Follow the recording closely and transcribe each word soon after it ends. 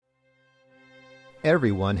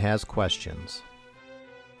Everyone has questions.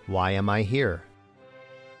 Why am I here?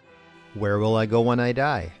 Where will I go when I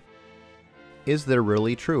die? Is there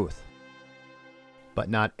really truth? But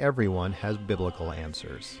not everyone has biblical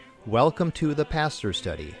answers. Welcome to The Pastor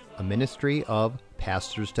Study, a ministry of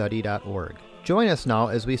pastorstudy.org. Join us now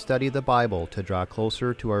as we study the Bible to draw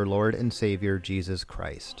closer to our Lord and Savior Jesus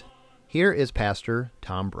Christ. Here is Pastor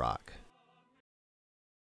Tom Brock.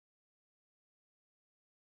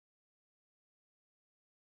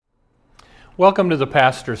 Welcome to the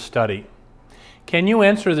Pastor's Study. Can you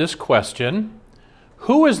answer this question?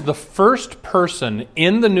 Who is the first person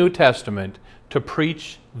in the New Testament to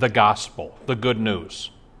preach the gospel, the good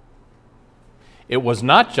news? It was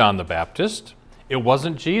not John the Baptist. It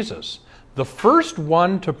wasn't Jesus. The first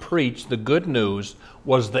one to preach the good news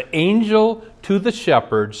was the angel to the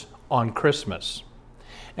shepherds on Christmas.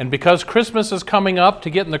 And because Christmas is coming up,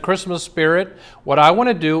 to get in the Christmas spirit, what I want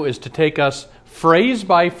to do is to take us phrase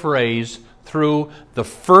by phrase through the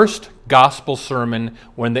first gospel sermon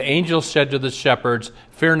when the angel said to the shepherds,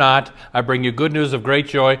 "Fear not, I bring you good news of great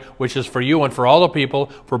joy, which is for you and for all the people.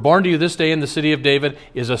 For born to you this day in the city of David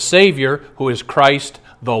is a Savior who is Christ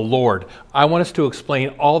the Lord." I want us to explain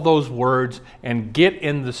all those words and get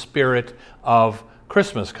in the spirit of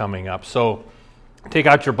Christmas coming up. So take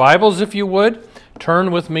out your Bibles if you would.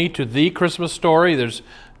 Turn with me to the Christmas story. There's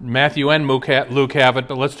Matthew and Luke have it,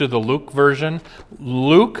 but let's do the Luke version.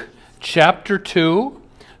 Luke chapter 2,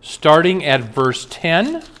 starting at verse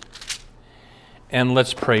 10, and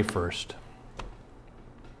let's pray first.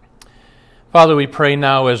 Father, we pray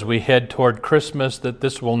now as we head toward Christmas that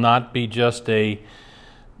this will not be just a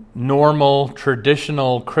normal,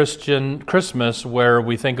 traditional Christian Christmas where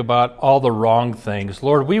we think about all the wrong things.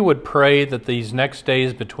 Lord, we would pray that these next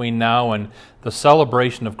days between now and the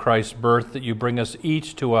celebration of Christ's birth, that you bring us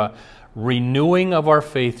each to a renewing of our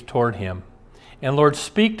faith toward Him. And Lord,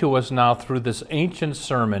 speak to us now through this ancient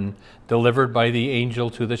sermon delivered by the angel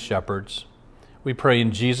to the shepherds. We pray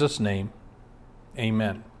in Jesus' name.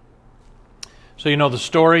 Amen. So you know the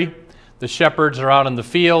story. The shepherds are out in the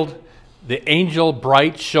field. The angel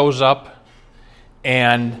bright shows up.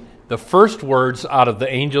 And the first words out of the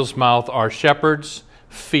angel's mouth are, "Shepherds,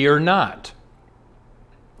 fear not."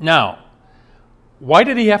 Now, why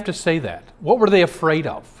did he have to say that? What were they afraid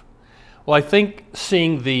of? Well, I think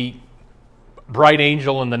seeing the bright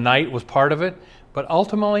angel in the night was part of it, but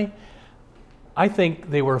ultimately, I think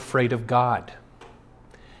they were afraid of God.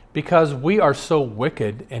 Because we are so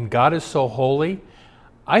wicked and God is so holy,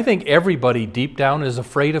 I think everybody deep down is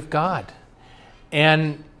afraid of God.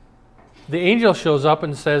 And the angel shows up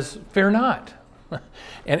and says, "Fear not."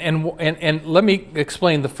 And let me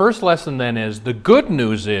explain. The first lesson then is, the good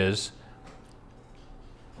news is,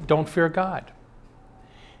 don't fear God.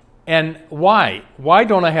 And why? Why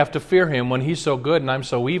don't I have to fear Him when He's so good and I'm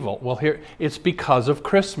so evil? Well, here it's because of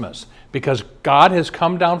Christmas. Because God has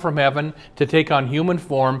come down from heaven to take on human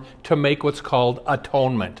form to make what's called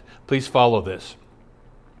atonement. Please follow this.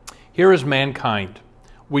 Here is mankind.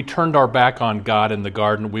 We turned our back on God in the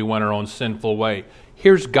garden. We went our own sinful way.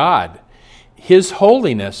 Here's God. His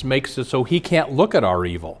holiness makes it so He can't look at our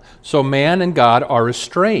evil. So man and God are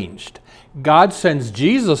estranged. God sends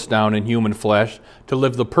Jesus down in human flesh to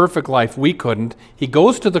live the perfect life we couldn't. He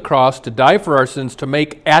goes to the cross to die for our sins, to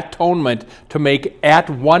make atonement, to make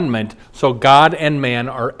at-one-ment, so God and man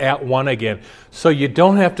are at one again. So you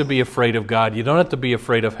don't have to be afraid of God. You don't have to be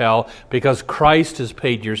afraid of hell, because Christ has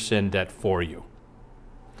paid your sin debt for you.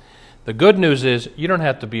 The good news is you don't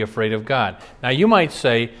have to be afraid of God. Now you might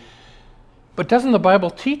say, but doesn't the Bible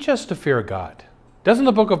teach us to fear God? Doesn't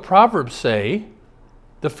the book of Proverbs say,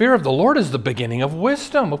 the fear of the Lord is the beginning of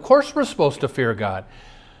wisdom? Of course we're supposed to fear God.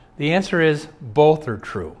 The answer is both are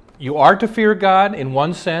true. You are to fear God in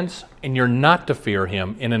one sense, and you're not to fear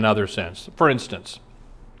Him in another sense. For instance,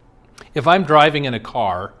 if I'm driving in a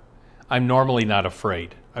car, I'm normally not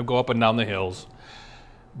afraid. I go up and down the hills.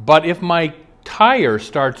 But if my tire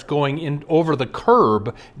starts going in over the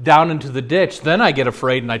curb down into the ditch, then I get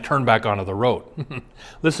afraid and I turn back onto the road.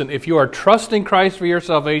 Listen, if you are trusting Christ for your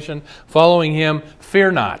salvation, following Him,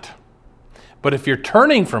 fear not. But if you're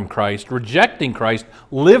turning from Christ, rejecting Christ,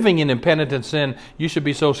 living in impenitent sin, you should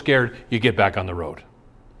be so scared you get back on the road.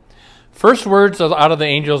 First words out of the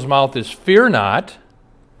angel's mouth is, "Fear not."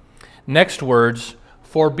 Next words,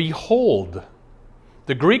 "For behold."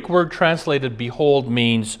 The Greek word translated behold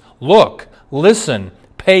means look, listen,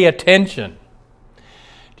 pay attention. Do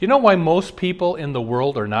you know why most people in the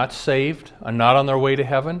world are not saved, are not on their way to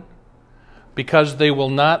heaven? Because they will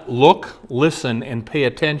not look, listen, and pay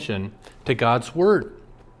attention to God's Word.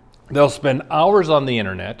 They'll spend hours on the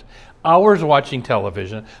internet, hours watching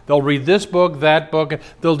television. They'll read this book, that book.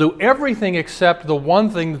 They'll do everything except the one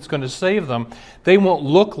thing that's going to save them. They won't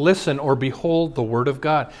look, listen, or behold the Word of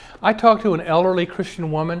God. I talked to an elderly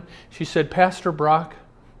Christian woman. She said, Pastor Brock,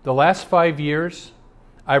 the last 5 years,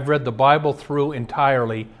 I've read the Bible through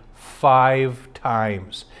entirely 5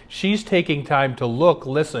 times. She's taking time to look,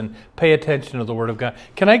 listen, pay attention to the Word of God.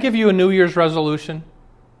 Can I give you a New Year's resolution?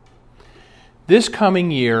 This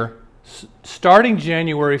coming year, starting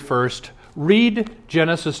January 1st, read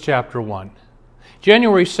Genesis chapter 1.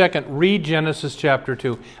 January 2nd, read Genesis chapter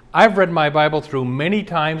 2. I've read my Bible through many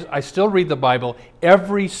times. I still read the Bible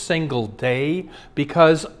every single day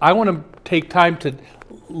because I want to take time to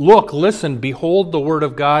look, listen, behold the Word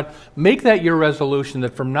of God. Make that your resolution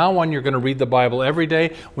that from now on you're going to read the Bible every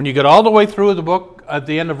day. When you get all the way through the book at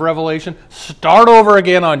the end of Revelation, start over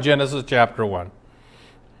again on Genesis chapter 1.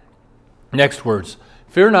 Next words.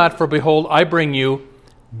 Fear not, for behold, I bring you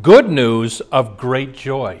good news of great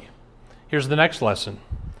joy. Here's the next lesson.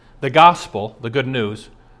 The gospel, the good news,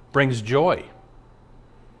 brings joy.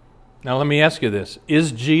 Now let me ask you this.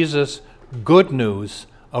 Is Jesus good news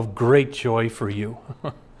of great joy for you?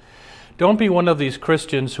 Don't be one of these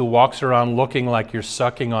Christians who walks around looking like you're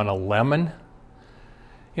sucking on a lemon.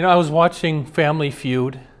 You know, I was watching Family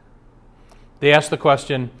Feud. They asked the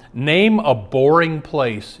question, name a boring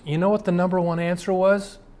place. You know what the number one answer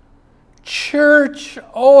was? Church.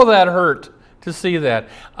 Oh, that hurt to see that.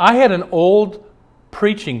 I had an old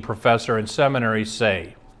preaching professor in seminary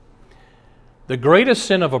say, the greatest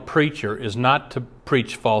sin of a preacher is not to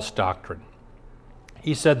preach false doctrine.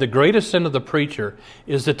 He said the greatest sin of the preacher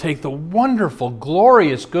is to take the wonderful,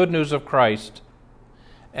 glorious good news of Christ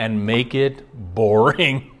and make it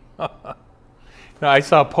boring. Now, I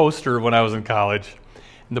saw a poster when I was in college.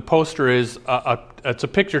 And the poster is, it's a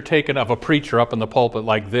picture taken of a preacher up in the pulpit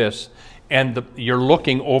like this, and you're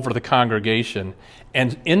looking over the congregation,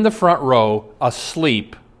 and in the front row,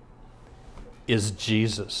 asleep, is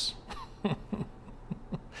Jesus.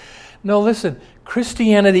 No, listen,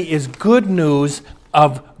 Christianity is good news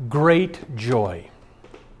of great joy.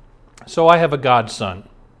 So I have a godson,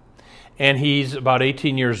 and he's about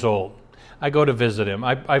 18 years old. I go to visit him.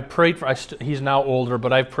 I've prayed for, he's now older,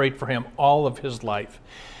 but I've prayed for him all of his life.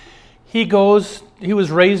 He was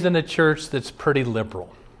raised in a church that's pretty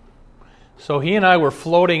liberal. So he and I were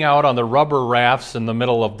floating out on the rubber rafts in the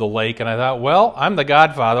middle of the lake, and I thought, well, I'm the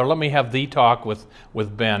godfather. Let me have the talk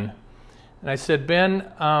with Ben. And I said, Ben,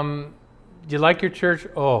 do you like your church?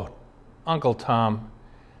 Oh, Uncle Tom,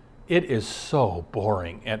 it is so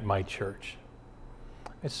boring at my church.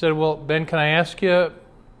 I said, well, Ben, can I ask you,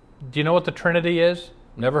 do you know what the Trinity is?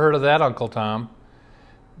 Never heard of that, Uncle Tom.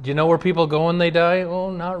 Do you know where people go when they die?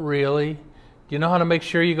 Oh, not really. Do you know how to make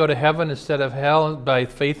sure you go to heaven instead of hell by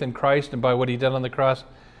faith in Christ and by what He did on the cross?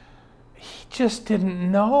 He just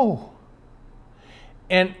didn't know.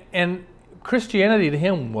 And Christianity to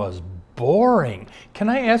him was boring. Can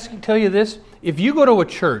I tell you this? If you go to a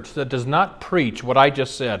church that does not preach what I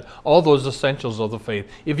just said, all those essentials of the faith,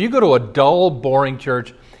 if you go to a dull, boring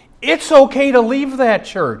church, it's okay to leave that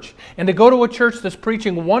church and to go to a church that's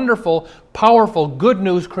preaching wonderful, powerful, good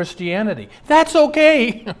news Christianity. That's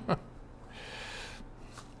okay.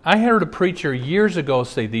 I heard a preacher years ago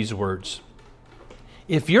say these words.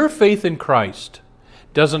 If your faith in Christ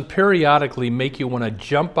doesn't periodically make you want to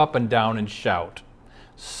jump up and down and shout,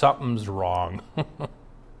 something's wrong.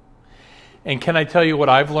 And can I tell you what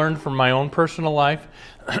I've learned from my own personal life?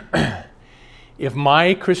 If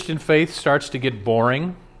my Christian faith starts to get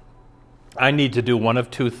boring, I need to do one of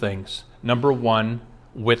two things. Number one,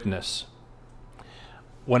 witness.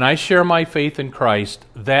 When I share my faith in Christ,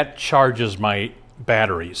 that charges my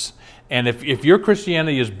batteries. And if your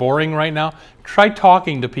Christianity is boring right now, try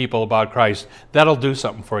talking to people about Christ. That'll do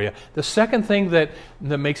something for you. The second thing that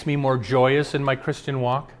makes me more joyous in my Christian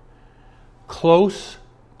walk, close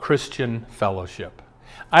Christian fellowship.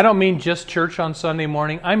 I don't mean just church on Sunday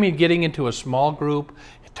morning. I mean getting into a small group,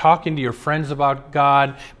 talking to your friends about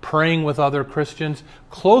God, praying with other Christians.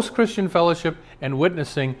 Close Christian fellowship and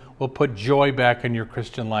witnessing will put joy back in your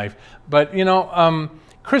Christian life. But,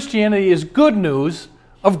 Christianity is good news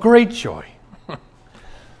of great joy.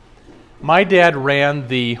 My dad ran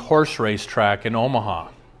the horse race track in Omaha.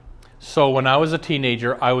 So when I was a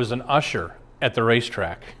teenager, I was an usher at the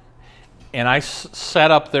racetrack. And I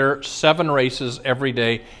sat up there 7 races every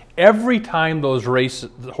day. Every time those race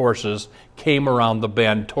horses came around the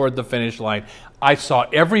bend toward the finish line, I saw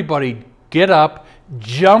everybody get up,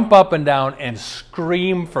 jump up and down, and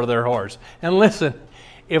scream for their horse. And listen,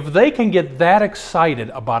 if they can get that excited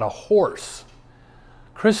about a horse,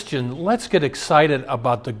 Christian, let's get excited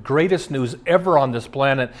about the greatest news ever on this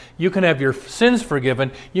planet. You can have your sins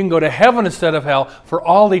forgiven. You can go to heaven instead of hell for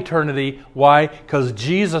all eternity. Why? Because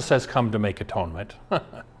Jesus has come to make atonement.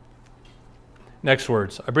 Next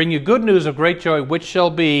words. I bring you good news of great joy, which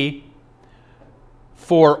shall be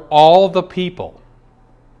for all the people.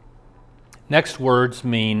 Next words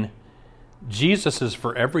mean Jesus is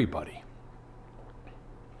for everybody.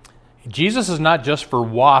 Jesus is not just for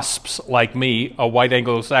wasps like me, a white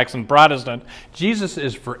Anglo-Saxon Protestant. Jesus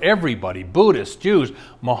is for everybody, Buddhists, Jews,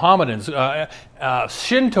 Mohammedans,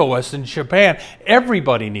 Shintoists in Japan.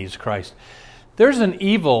 Everybody needs Christ. There's an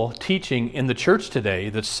evil teaching in the church today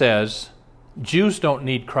that says Jews don't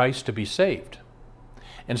need Christ to be saved.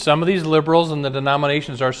 And some of these liberals and the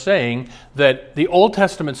denominations are saying that the Old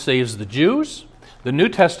Testament saves the Jews, the New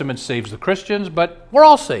Testament saves the Christians, but we're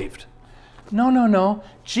all saved. No.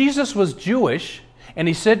 Jesus was Jewish, and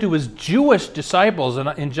he said to his Jewish disciples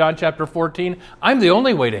in John chapter 14, I'm the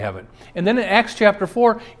only way to heaven. And then in Acts chapter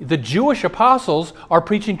 4, the Jewish apostles are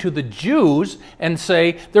preaching to the Jews and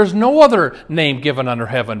say, there's no other name given under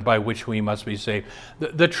heaven by which we must be saved.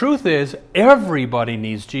 The truth is, everybody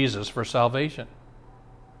needs Jesus for salvation.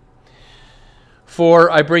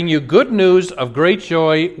 For I bring you good news of great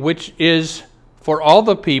joy, which is for all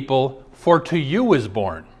the people, for to you is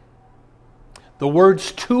born. The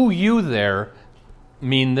words to you there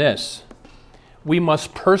mean this. We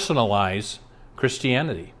must personalize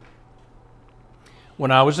Christianity. When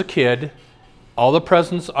I was a kid, all the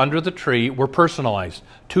presents under the tree were personalized.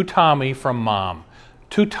 To Tommy from Mom,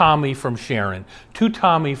 to Tommy from Sharon, to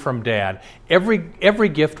Tommy from Dad. Every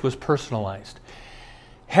gift was personalized.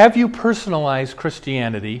 Have you personalized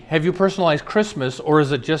Christianity? Have you personalized Christmas, or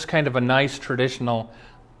is it just kind of a nice traditional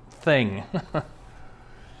thing?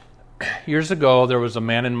 Years ago, there was a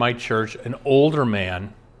man in my church, an older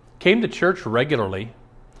man, came to church regularly.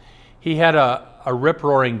 He had a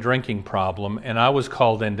rip-roaring drinking problem, and I was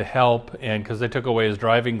called in to help, and because they took away his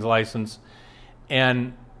driving license.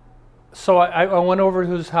 And so I went over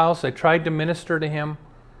to his house. I tried to minister to him,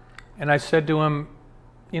 and I said to him,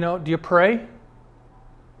 do you pray?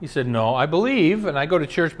 He said, no, I believe, and I go to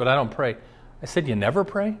church, but I don't pray. I said, you never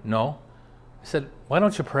pray? No. I said, why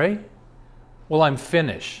don't you pray? Well, I'm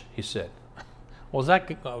Finnish, he said. Well, is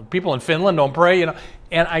that people in Finland don't pray? And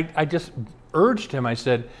I just urged him. I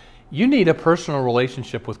said, you need a personal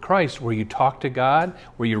relationship with Christ where you talk to God,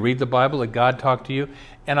 where you read the Bible, that God talked to you.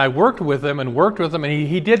 And I worked with him, and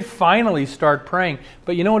he did finally start praying.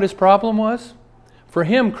 But you know what his problem was? For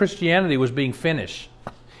him, Christianity was being Finnish.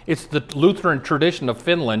 It's the Lutheran tradition of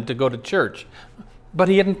Finland to go to church. But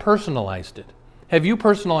he hadn't personalized it. Have you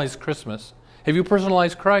personalized Christmas? Have you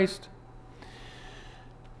personalized Christ?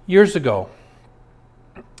 Years ago,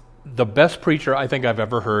 the best preacher I think I've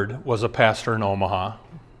ever heard was a pastor in Omaha.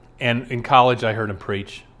 And in college, I heard him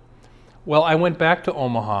preach. Well, I went back to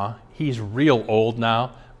Omaha. He's real old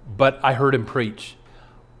now, but I heard him preach.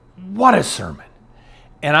 What a sermon.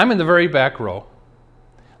 And I'm in the very back row,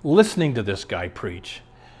 listening to this guy preach.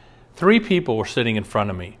 3 people were sitting in front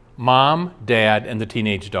of me, Mom, Dad, and the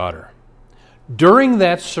teenage daughter. During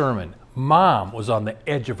that sermon, Mom was on the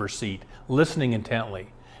edge of her seat, listening intently.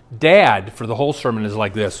 Dad, for the whole sermon, is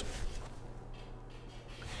like this.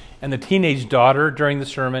 And the teenage daughter during the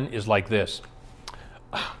sermon is like this.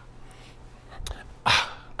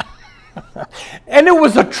 And it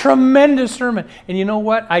was a tremendous sermon. And you know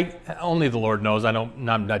what? Only the Lord knows. I'm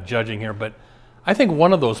not judging here, but I think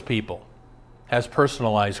one of those people has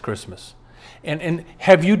personalized Christmas. And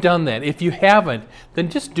have you done that? If you haven't, then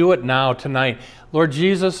just do it now, tonight. Lord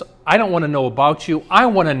Jesus, I don't want to know about you. I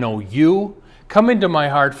want to know you. Come into my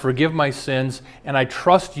heart, forgive my sins, and I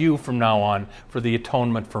trust you from now on for the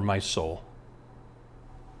atonement for my soul.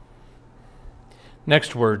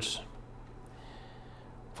 Next words.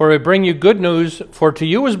 For I bring you good news, for to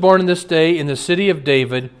you is born this day in the city of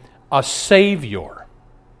David a Savior.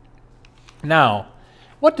 Now,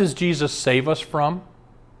 what does Jesus save us from?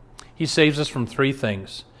 He saves us from 3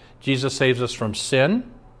 things. Jesus saves us from sin,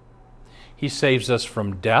 he saves us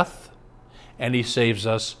from death, and he saves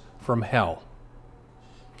us from hell.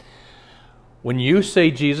 When you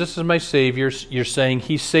say Jesus is my Savior, you're saying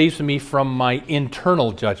he saves me from my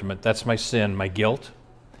internal judgment. That's my sin, my guilt.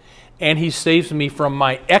 And he saves me from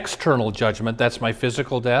my external judgment. That's my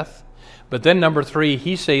physical death. But then number 3,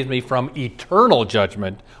 he saves me from eternal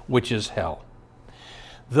judgment, which is hell.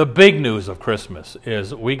 The big news of Christmas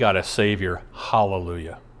is we got a Savior.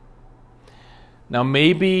 Hallelujah. Now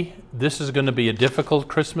maybe this is going to be a difficult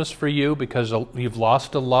Christmas for you because you've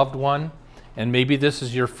lost a loved one. And maybe this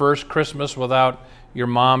is your first Christmas without your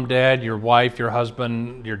mom, dad, your wife, your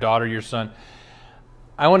husband, your daughter, your son.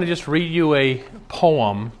 I want to just read you a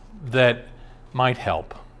poem that might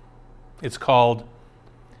help. It's called,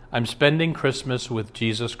 I'm Spending Christmas with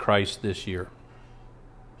Jesus Christ This Year.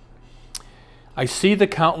 I see the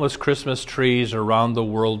countless Christmas trees around the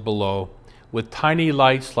world below, with tiny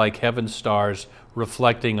lights like heaven's stars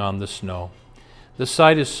reflecting on the snow. The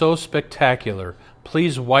sight is so spectacular,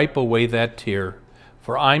 please wipe away that tear,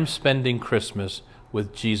 for I'm spending Christmas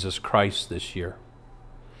with Jesus Christ this year.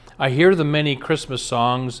 I hear the many Christmas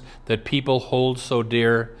songs that people hold so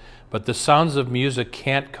dear, but the sounds of music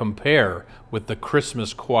can't compare with the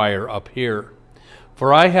Christmas choir up here.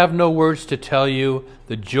 For I have no words to tell you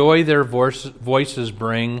the joy their voices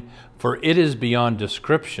bring, for it is beyond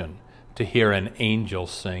description to hear an angel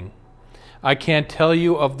sing. I can't tell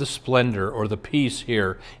you of the splendor or the peace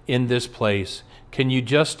here in this place. Can you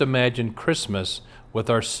just imagine Christmas with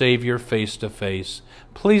our Savior face to face?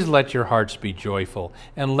 Please let your hearts be joyful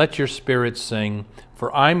and let your spirits sing,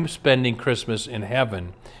 for I'm spending Christmas in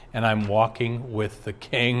heaven and I'm walking with the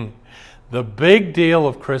King. The big deal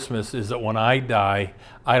of Christmas is that when I die,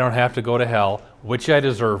 I don't have to go to hell, which I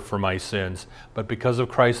deserve for my sins, but because of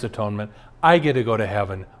Christ's atonement, I get to go to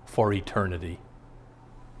heaven for eternity.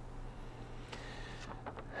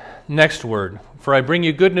 Next word. For I bring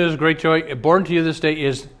you good news, great joy. Born to you this day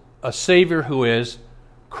is a Savior who is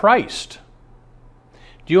Christ.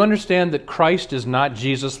 Do you understand that Christ is not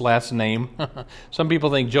Jesus' last name? Some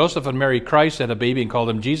people think Joseph and Mary Christ had a baby and called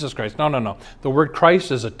him Jesus Christ. No. The word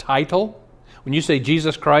Christ is a title. When you say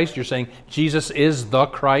Jesus Christ, you're saying Jesus is the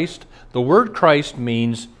Christ. The word Christ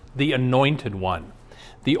means the anointed one.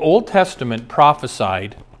 The Old Testament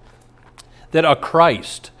prophesied that a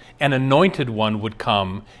Christ, an anointed one, would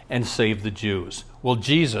come and save the Jews. Well,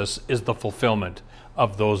 Jesus is the fulfillment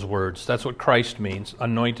of those words. That's what Christ means,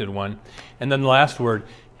 anointed one. And then the last word,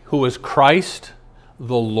 who is Christ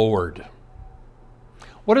the Lord.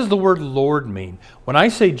 What does the word Lord mean? When I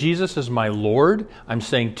say Jesus is my Lord, I'm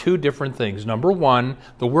saying two different things. Number one,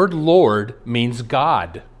 the word Lord means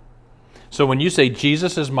God. So when you say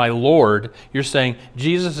Jesus is my Lord, you're saying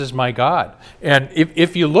Jesus is my God. And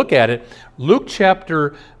if you look at it, Luke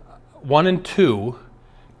chapter 1 and 2,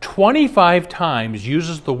 25 times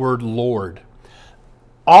uses the word Lord.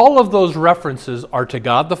 All of those references are to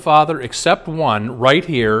God the Father except one right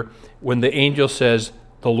here when the angel says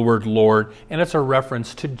the word Lord, and it's a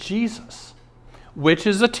reference to Jesus, which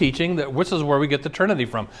is a teaching which is where we get the Trinity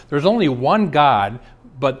from. There's only one God,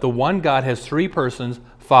 but the one God has three persons,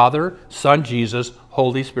 Father, Son, Jesus,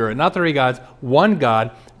 Holy Spirit. Not three gods, one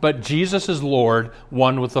God, but Jesus is Lord,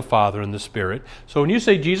 one with the Father and the Spirit. So when you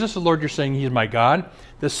say Jesus is Lord, you're saying He's my God.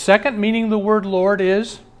 The second meaning of the word Lord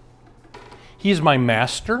is He's my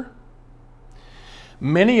master.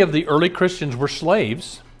 Many of the early Christians were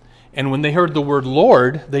slaves, and when they heard the word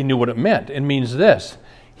Lord, they knew what it meant. It means this: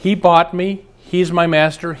 He bought me, He's my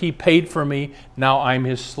master, He paid for me, now I'm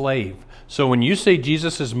His slave. So when you say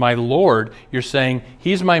Jesus is my Lord, you're saying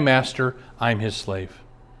He's my master, I'm His slave.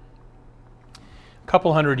 A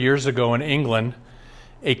couple hundred years ago in England,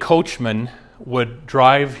 a coachman would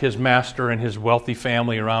drive his master and his wealthy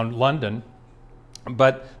family around London,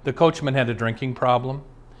 but the coachman had a drinking problem.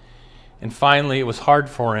 And finally, it was hard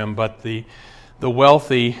for him, but the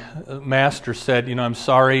wealthy master said, I'm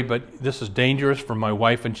sorry, but this is dangerous for my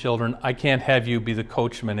wife and children. I can't have you be the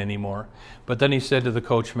coachman anymore. But then he said to the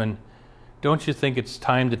coachman, don't you think it's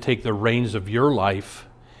time to take the reins of your life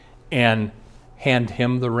and hand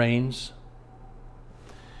him the reins?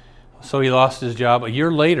 So he lost his job. A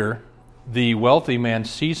year later, the wealthy man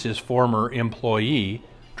sees his former employee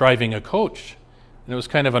driving a coach. And it was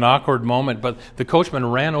kind of an awkward moment, but the coachman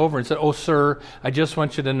ran over and said, oh, sir, I just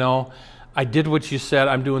want you to know, I did what you said.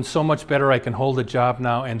 I'm doing so much better. I can hold a job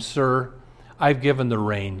now. And sir, I've given the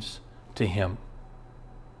reins to him.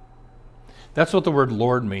 That's what the word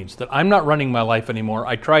Lord means, that I'm not running my life anymore.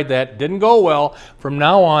 I tried that, didn't go well. From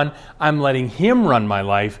now on, I'm letting Him run my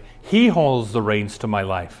life. He holds the reins to my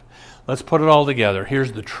life. Let's put it all together.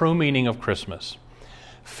 Here's the true meaning of Christmas.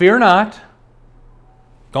 Fear not.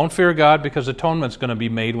 Don't fear God, because atonement's going to be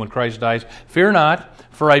made when Christ dies. Fear not,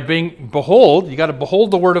 for behold, you got to behold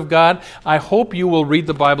the Word of God. I hope you will read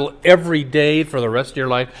the Bible every day for the rest of your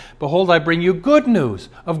life. Behold, I bring you good news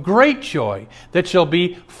of great joy that shall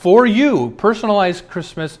be for you, personalized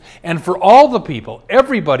Christmas, and for all the people.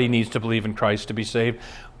 Everybody needs to believe in Christ to be saved,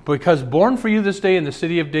 because born for you this day in the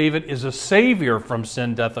city of David is a Savior from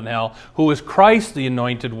sin, death, and hell, who is Christ the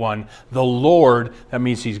Anointed One, the Lord. That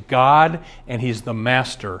means He's God and He's the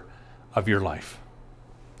master of your life.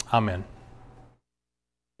 Amen.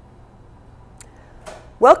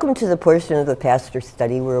 Welcome to the portion of the Pastor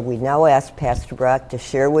Study where we now ask Pastor Brock to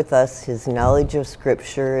share with us his knowledge of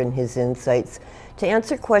Scripture and his insights to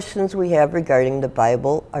answer questions we have regarding the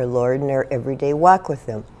Bible, our Lord, and our everyday walk with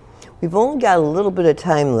Him. We've only got a little bit of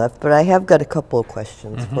time left, but I have got a couple of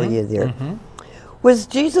questions for you there. Was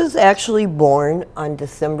Jesus actually born on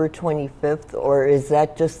December 25th, or is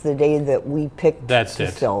that just the day that we picked That's to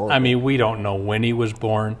it. celebrate? I mean, we don't know when he was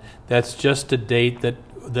born. That's just a date that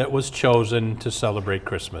was chosen to celebrate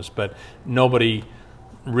Christmas. But nobody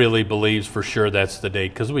really believes for sure that's the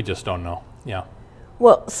date because we just don't know. Yeah.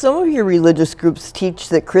 Well, some of your religious groups teach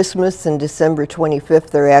that Christmas and December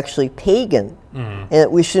 25th are actually pagan, and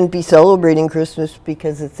that we shouldn't be celebrating Christmas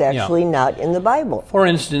because it's actually not in the Bible. For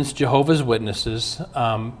instance, Jehovah's Witnesses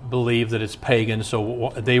believe that it's pagan,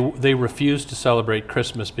 so they refuse to celebrate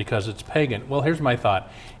Christmas because it's pagan. Well, here's my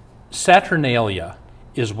thought. Saturnalia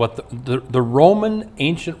is what the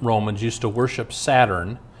ancient Romans used to worship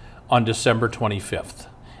Saturn on December 25th,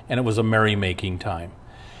 and it was a merrymaking time.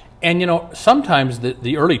 And, you know, sometimes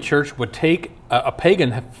the early church would take a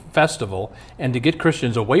pagan festival, and to get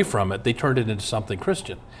Christians away from it, they turned it into something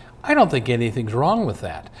Christian. I don't think anything's wrong with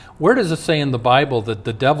that. Where does it say in the Bible that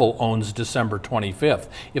the devil owns December 25th?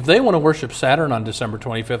 If they want to worship Saturn on December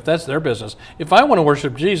 25th, that's their business. If I want to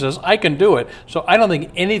worship Jesus, I can do it. So I don't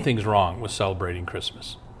think anything's wrong with celebrating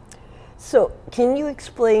Christmas. So, can you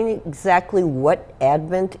explain exactly what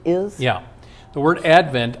Advent is? Yeah. The word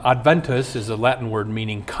Advent, Adventus, is a Latin word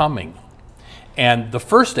meaning coming. And the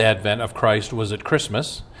first Advent of Christ was at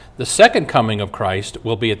Christmas. The second coming of Christ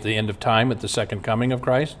will be at the end of time, at the second coming of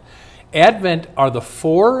Christ. Advent are the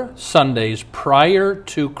 4 Sundays prior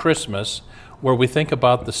to Christmas where we think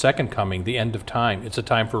about the second coming, the end of time. It's a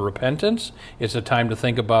time for repentance. It's a time to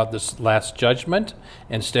think about this last judgment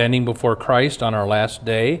and standing before Christ on our last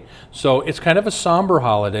day. So it's kind of a somber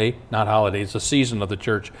holiday, not holiday, it's a season of the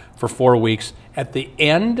church for 4 weeks. At the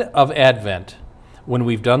end of Advent, when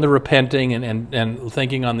we've done the repenting and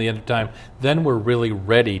thinking on the end of time, then we're really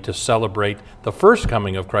ready to celebrate the first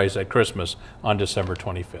coming of Christ at Christmas on December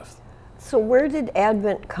 25th. So where did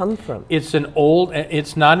Advent come from? It's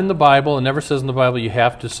not in the Bible. It never says in the Bible you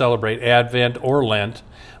have to celebrate Advent or Lent,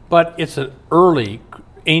 but it's an early,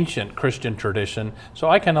 ancient Christian tradition, so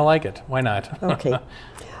I kind of like it. Why not? Okay.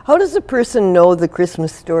 How does a person know the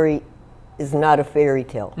Christmas story is not a fairy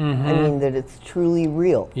tale? I mean, that it's truly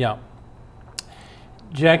real. Yeah.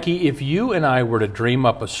 Jackie, if you and I were to dream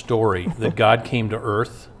up a story that God came to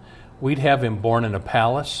earth, we'd have him born in a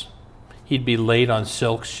palace. He'd be laid on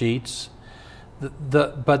silk sheets.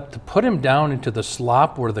 But to put him down into the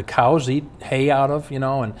slop where the cows eat hay out of,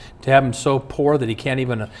 and to have him so poor that he can't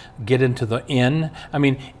even get into the inn. I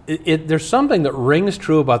mean, there's something that rings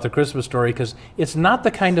true about the Christmas story because it's not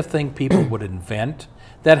the kind of thing people would invent.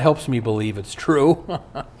 That helps me believe it's true.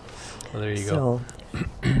 Well, there you go.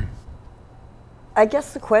 I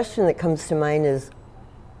guess the question that comes to mind is,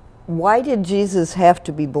 why did Jesus have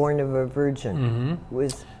to be born of a virgin?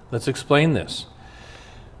 Let's explain this.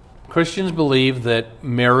 Christians believe that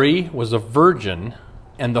Mary was a virgin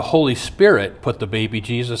and the Holy Spirit put the baby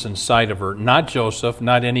Jesus inside of her, not Joseph,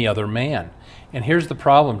 not any other man. And here's the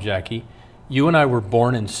problem, Jackie. You and I were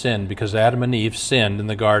born in sin because Adam and Eve sinned in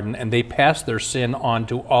the garden, and they passed their sin on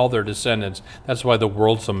to all their descendants. That's why the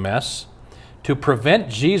world's a mess. To prevent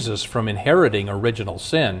Jesus from inheriting original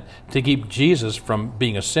sin, to keep Jesus from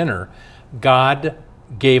being a sinner, God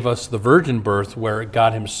gave us the virgin birth where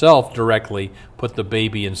God himself directly put the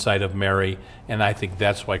baby inside of Mary, and I think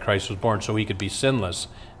that's why Christ was born, so he could be sinless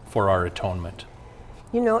for our atonement.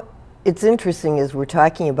 You know, it's interesting as we're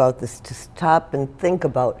talking about this to stop and think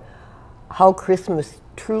about how Christmas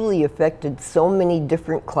truly affected so many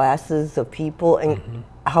different classes of people and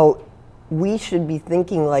how we should be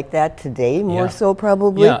thinking like that today, more so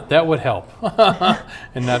probably. Yeah, that would help.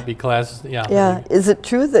 And not be classes. Yeah. Is it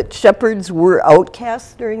true that shepherds were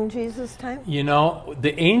outcasts during Jesus' time? You know,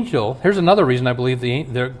 the angel, here's another reason I believe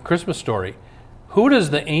the Christmas story. Who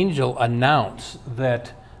does the angel announce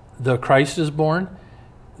that the Christ is born?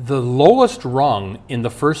 The lowest rung in the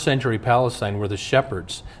first century Palestine were the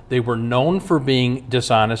shepherds. They were known for being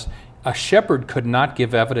dishonest. A shepherd could not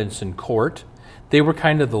give evidence in court. They were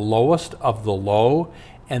kind of the lowest of the low,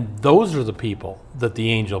 and those are the people that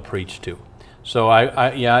the angel preached to. So,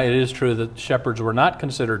 it is true that shepherds were not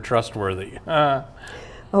considered trustworthy.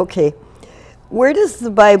 Okay. Where does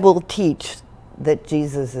the Bible teach that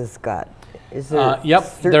Jesus is God? Is there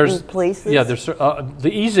certain places? Yeah, there's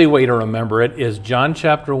the easy way to remember it is John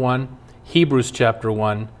chapter 1, Hebrews chapter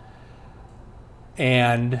 1,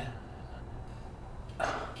 and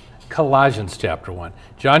Colossians chapter 1.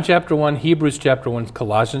 John chapter 1, Hebrews chapter 1,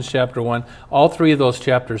 Colossians chapter 1. All three of those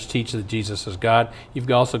chapters teach that Jesus is God. You've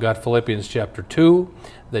also got Philippians chapter 2,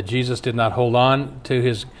 that Jesus did not hold on to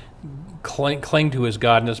his, cling to his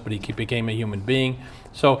godness, but he became a human being.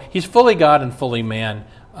 So he's fully God and fully man,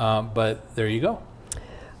 but there you go.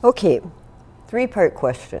 Okay, three-part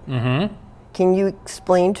question. Can you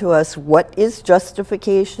explain to us what is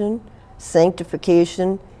justification,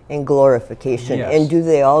 sanctification, and glorification? Yes. And do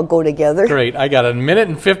they all go together? Great. I got a minute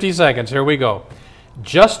and 50 seconds. Here we go.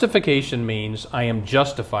 Justification means I am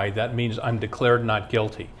justified. That means I'm declared not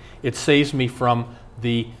guilty. It saves me from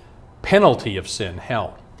the penalty of sin,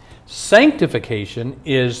 hell. Sanctification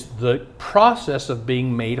is the process of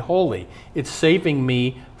being made holy. It's saving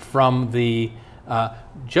me from the...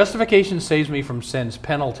 justification saves me from sin's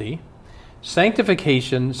penalty.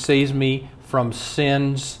 Sanctification saves me from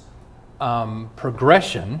sin's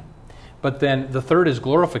progression. But then the third is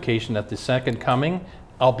glorification. At the second coming,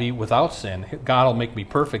 I'll be without sin. God will make me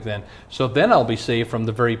perfect then. So then I'll be saved from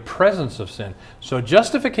the very presence of sin. So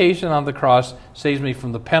justification on the cross saves me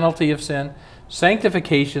from the penalty of sin.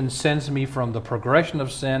 Sanctification sends me from the progression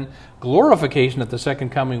of sin. Glorification at the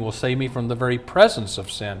second coming will save me from the very presence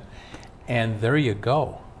of sin. And there you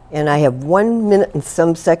go. And I have 1 minute and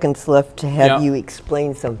some seconds left to have you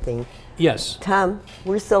explain something. Yes. Tom,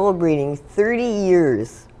 we're celebrating 30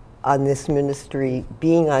 years on this ministry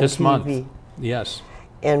being on this TV. Month. Yes.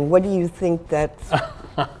 And what do you think that's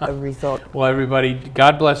a result? Well, everybody,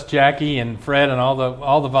 God bless Jackie and Fred and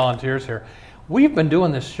all the volunteers here. We've been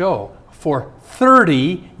doing this show for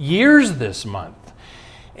 30 years this month.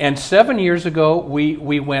 And 7 years ago,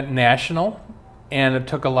 we went national, and it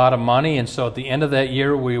took a lot of money. And so at the end of that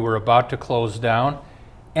year, we were about to close down.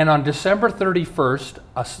 And on December 31st,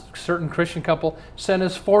 a certain Christian couple sent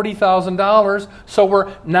us $40,000,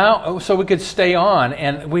 so we could stay on.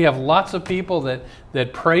 And we have lots of people that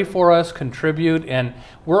pray for us, contribute, and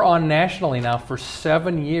we're on nationally now for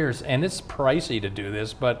 7 years. And it's pricey to do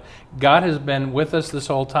this, but God has been with us this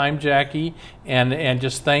whole time, Jackie. And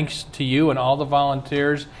just thanks to you and all the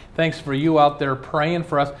volunteers. Thanks for you out there praying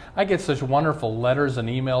for us. I get such wonderful letters and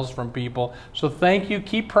emails from people. So thank you.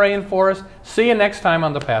 Keep praying for us. See you next time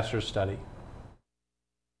on the Pastor's Study.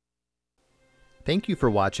 Thank you for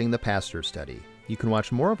watching the Pastor's Study. You can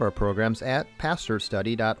watch more of our programs at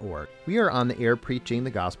pastorstudy.org. We are on the air preaching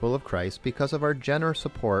the gospel of Christ because of our generous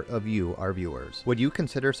support of you, our viewers. Would you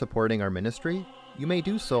consider supporting our ministry? You may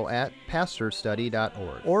do so at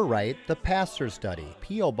pastorstudy.org. Or write The Pastor's Study,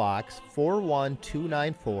 P.O. Box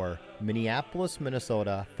 41294, Minneapolis,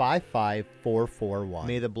 Minnesota 55441.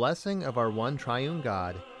 May the blessing of our one triune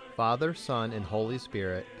God, Father, Son, and Holy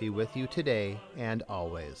Spirit be with you today and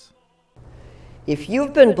always. If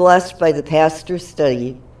you've been blessed by the Pastor's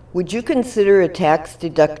Study, would you consider a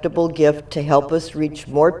tax-deductible gift to help us reach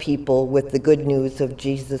more people with the good news of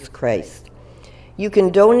Jesus Christ? You can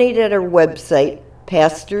donate at our website,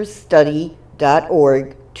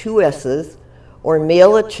 pastorstudy.org, 2 S's, or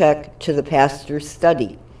mail a check to the Pastor's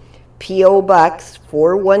Study, P.O. Box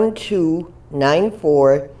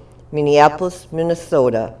 41294, Minneapolis,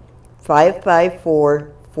 Minnesota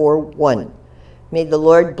 55441. May the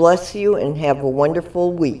Lord bless you and have a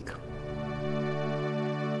wonderful week.